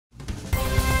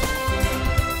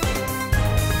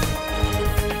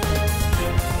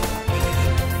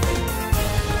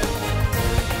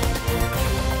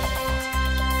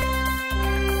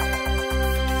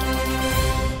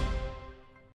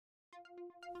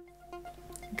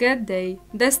Good day.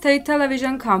 The state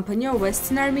television company of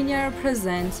Western Armenia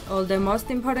represents all the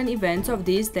most important events of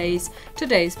these days.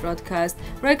 Today's broadcast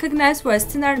recognized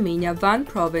Western Armenia, Van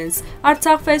province.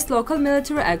 Artsakh faced local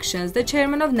military actions. The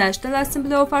chairman of National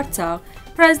Assembly of Artsakh,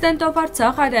 President of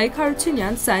Artsakh Arayik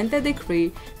Harutyunyan, signed the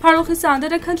decree. Parukh is under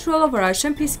the control of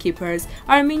Russian peacekeepers.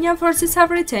 Armenian forces have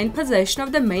retained possession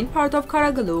of the main part of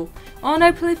Karaglukh. On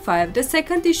April 5, the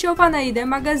second issue of Anahide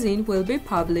Magazine will be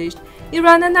published.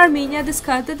 Iran and Armenia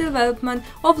discussed the development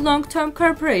of long-term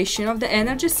cooperation of the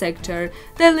energy sector.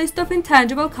 The list of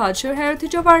intangible cultural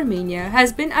heritage of Armenia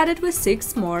has been added with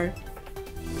 6 more.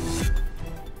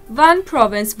 Van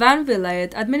province, Van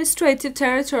Vilayet, administrative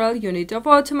territorial unit of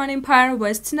Ottoman Empire,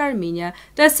 Western Armenia,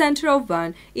 the center of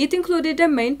Van. It included the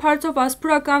main parts of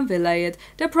Aspuragan Vilayet,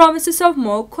 the provinces of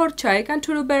Mog, Korchayk and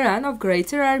Turuberan of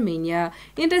Greater Armenia.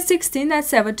 In the 16th and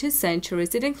 17th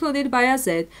centuries, it included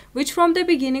Bayazet, which from the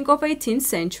beginning of 18th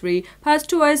century passed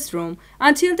to Erzurum.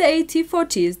 Until the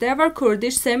 1840s, there were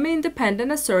Kurdish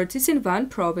semi-independent authorities in Van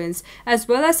province, as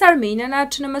well as Armenian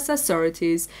autonomous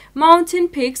authorities. Mountain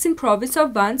peaks in province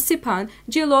of Van, Sipan,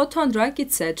 Gilo, Tondrak,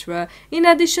 etc. In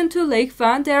addition to Lake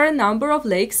Van, there are a number of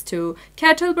lakes too.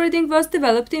 Cattle breeding was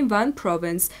developed in Van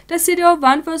province. The city of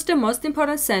Van was the most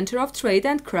important center of trade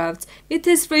and crafts. It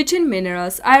is rich in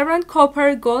minerals, iron,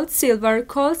 copper, gold, silver,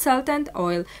 coal, salt and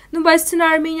oil. The Western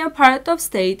Armenian part of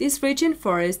state is rich in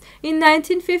forest. In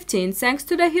 1915, thanks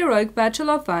to the heroic Battle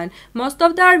of Van, most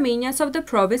of the Armenians of the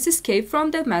province escaped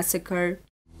from the massacre.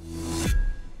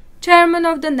 Chairman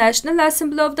of the National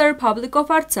Assembly of the Republic of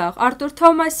Artsakh, Artur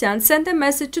Thomasyan, sent a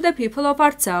message to the people of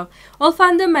Artsakh. All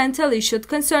fundamental issues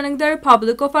concerning the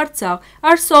Republic of Artsakh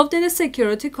are solved in the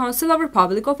Security Council of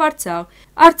Republic of Artsakh.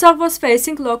 Artsakh was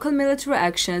facing local military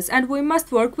actions, and we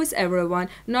must work with everyone,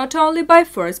 not only by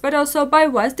force but also by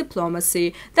wise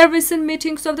diplomacy. The recent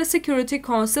meetings of the Security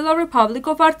Council of Republic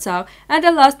of Artsakh and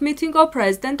the last meeting of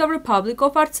President of Republic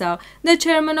of Artsakh, the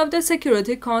Chairman of the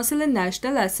Security Council and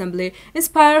National Assembly,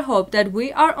 inspire hope that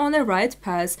we are on a right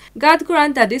path. God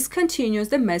grant that this continues,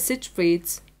 the message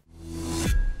reads.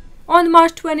 On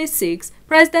March 26,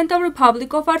 President of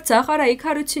Republic of Artsakh Arayik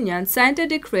Harutyunyan signed a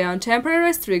decree on temporary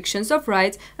restrictions of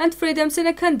rights and freedoms in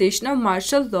a condition of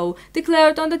martial law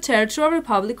declared on the territorial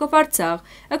Republic of Artsakh.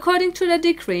 According to the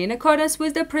decree, in accordance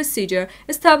with the procedure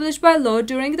established by law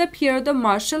during the period of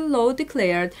martial law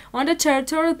declared on the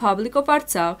territorial Republic of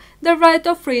Artsakh, the right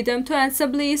of freedom to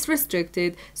assembly is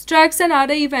restricted. Strikes and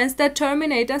other events that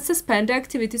terminate and suspend the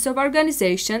activities of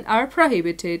organization are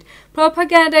prohibited.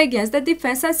 Propaganda against the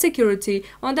defense and security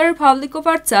on the Republic of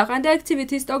Artsakh and the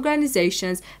activist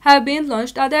organizations have been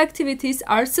launched. Other activities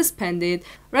are suspended.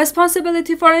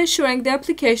 Responsibility for ensuring the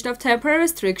application of temporary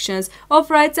restrictions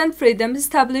of rights and freedoms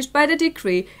established by the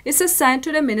decree is assigned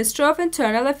to the Ministry of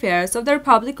Internal Affairs of the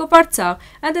Republic of Artsakh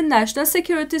and the National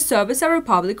Security Service of the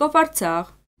Republic of Artsakh.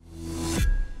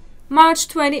 March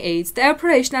 28, the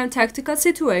operational and tactical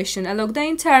situation along the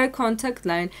entire contact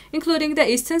line, including the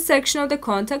eastern section of the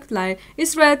contact line,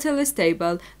 is relatively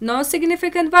stable. No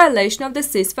significant violation of the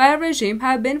ceasefire regime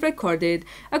have been recorded.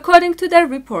 According to the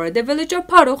report, the village of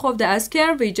Parukh of the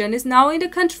Askian region is now in the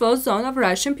control zone of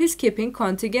Russian peacekeeping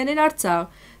contingent in Artsakh.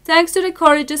 Thanks to the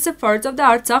courageous efforts of the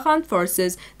Artsakh armed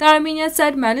forces, the Armenian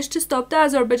side managed to stop the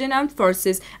Azerbaijan armed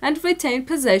forces and retain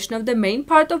possession of the main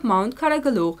part of Mount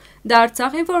Karaglukh. The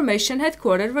Artsakh Information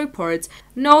Headquarters reports,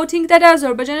 noting that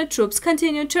Azerbaijani troops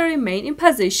continue to remain in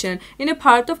position in a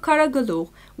part of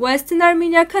Karaglukh. Western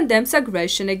Armenia condemns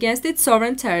aggression against its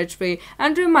sovereign territory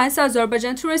and reminds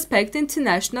Azerbaijan to respect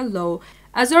international law.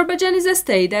 Azerbaijan is a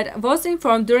state that was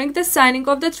informed during the signing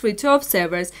of the Treaty of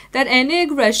Sevres that any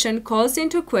aggression calls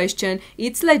into question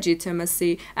its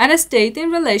legitimacy, and a state in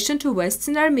relation to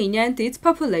Western Armenia and its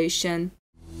population.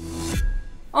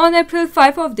 On April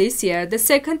 5 of this year, the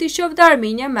second issue of the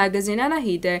Armenian magazine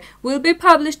Anahide will be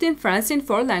published in France in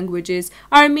 4 languages: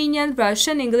 Armenian,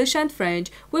 Russian, English and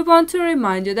French. We want to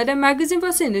remind you that the magazine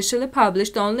was initially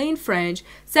published only in French.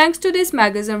 Thanks to this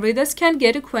magazine, readers can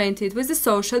get acquainted with the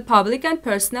social, public and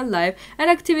personal life and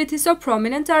activities of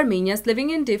prominent Armenians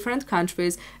living in different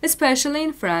countries, especially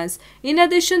in France. In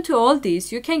addition to all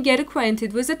this, you can get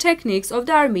acquainted with the techniques of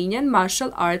the Armenian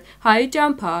martial art, high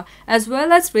jumpa, as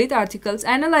well as read articles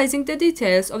analyzing the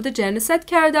details of the genocide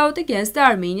carried out against the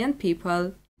Armenian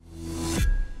people.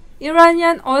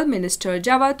 Iranian Oil Minister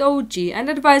Javad Ouji and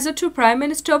advisor to Prime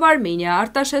Minister of Armenia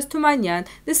Artashes Tumanyan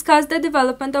discussed the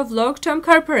development of long-term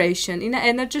cooperation in the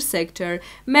energy sector,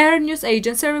 Mehr news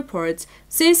agency reports.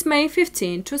 Since May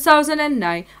 15,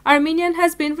 2009, Armenia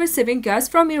has been receiving gas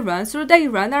from Iran through the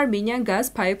Iran-Armenian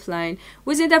gas pipeline.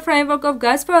 Within the framework of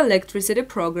Gas for Electricity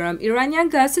program, Iranian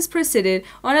gas is proceeded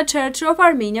on a territory of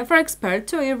Armenia for export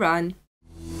to Iran.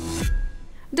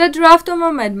 The draft of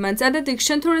amendments and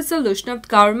addition to resolution of the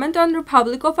Government on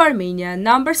Republic of Armenia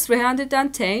number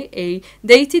 310A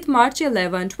dated March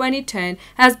 11, 2010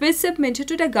 has been submitted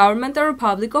to the Government of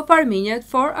Republic of Armenia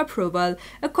for approval.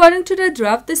 According to the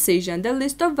draft decision, the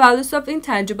list of values of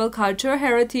intangible cultural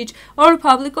heritage of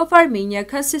Republic of Armenia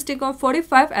consisting of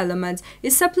 45 elements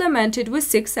is supplemented with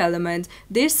 6 elements.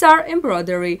 These are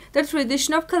embroidery, the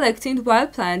tradition of collecting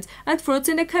wild plants and fruits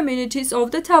in the communities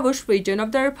of the Tavush region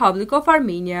of the Republic of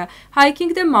Armenia,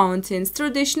 hiking the mountains,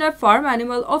 traditional farm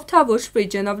animal of Tavush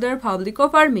region of the Republic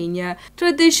of Armenia,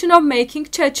 tradition of making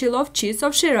chechil of cheese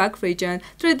of Shirak region,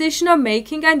 tradition of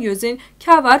making and using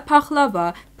kavar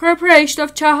pakhlava, preparation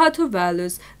of chahatu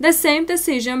values. The same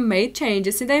decision made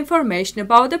changes in the information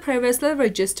about the previously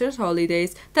registered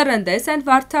holidays, Tarandes and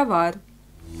Vartavar.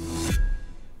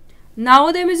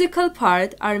 Now the musical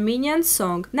part, Armenian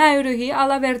song, Nayuruhi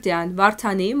Alaverdian,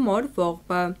 Vartani Mor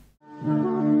Voghba.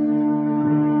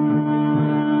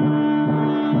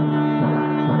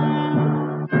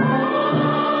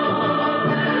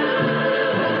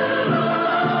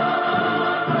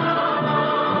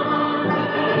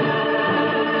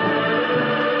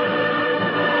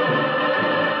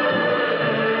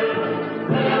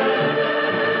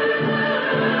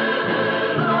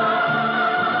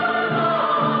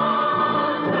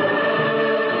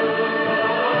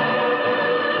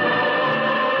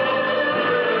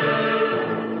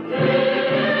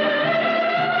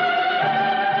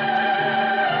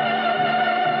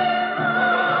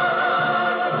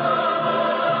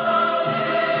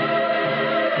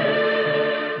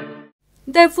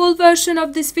 The full version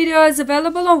of this video is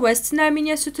available on Western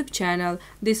Armenia's YouTube channel.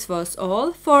 This was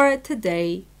all for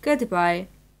today. Goodbye.